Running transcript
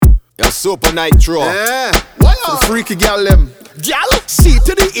Yo, Supa Nytro. Yeah. What the freaky gal them? Gal, C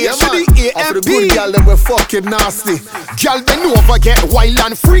to the A, to the A, and the good gal them were fucking nasty. Gal bend over, get wild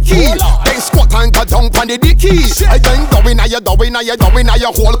and freaky. Then squat and go down on the dicky. I then go in, I go in, I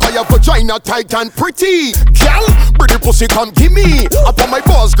hole, cause your vagina tight and pretty. Gal, pretty pussy come give me. Up on my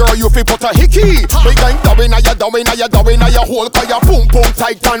balls, girl, you fi put a hickey. I then go in, I hole, cause your boom boom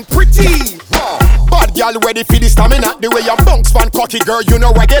tight and pretty. Bad gal ready for the stamina. The way your bunks fan cocky, girl, you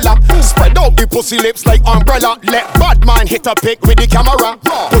know regular. Spread out the pussy lips like umbrella. Let bad man hit a pic with the camera.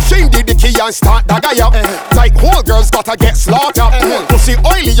 Pushing the dicky and start the guy up. Tight hole girls gotta get slaughtered. Pussy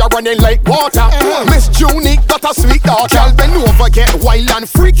oily, you're running like water. Miss Junie got a sweet daughter. Gal bend over, get wild and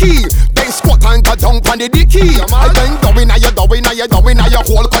freaky. Then squat and go down on the dicky. I then go in, I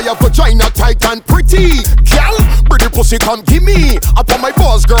hole, cause your vagina tight and pretty. Gal, pretty pussy come give me. Up on my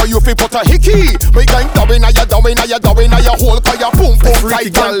balls, girl, you fi put a hickey. We going down in your hole, cause your boom boom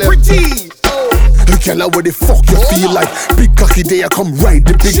tight and pretty. Girl, what the fuck you feel like? Big cocky day, I come ride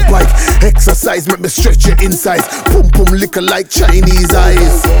the big bike. Exercise, make me stretch your insides. Pum pum liquor like Chinese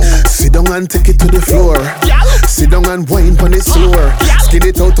eyes. Sit down and take it to the floor. Sit down and whine on it slower. Skin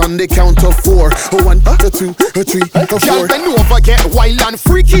it out on the count of 4. Oh, 1, 2, 3, 4. Girl, bend over, get wild and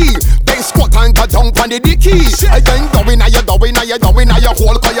freaky. Then squat and go down on the dicky. I then go in, your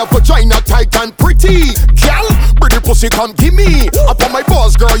hole, cause your vagina tight and pretty. Girl, pretty pussy come give me. Up on my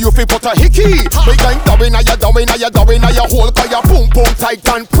balls, girl, you fi put a hickey. We going down in your hole, cause your boom boom tight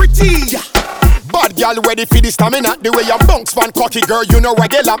and pretty. Bad gal ready for the stamina. The way your bunks fan cocky, girl, you know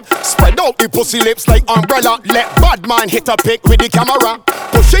regular. Spread out the pussy lips like umbrella. Let bad man hit a pic with the camera.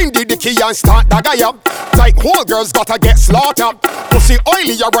 Pushing the dicky and start the guy up. Tight hole girls gotta get slaughtered. Pussy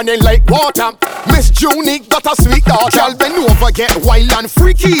oily, you're running like water. Miss Junie got a sweet daughter. Gal bend over, get wild and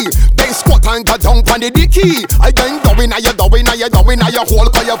freaky. Then squat and go down on the dicky. I then go in, your hole,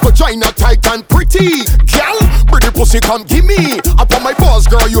 cause your vagina tight and pretty. Gal, pretty pussy come give me. Up on my balls,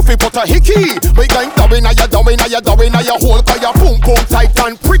 girl, you fi put a hickey. We going down in your hole, cause your boom boom tight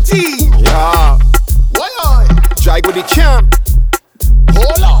and pretty. Yeah. Jag with the champ.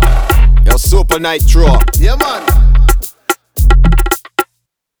 Hold on. Yo, Supa Nytro. Yeah, man.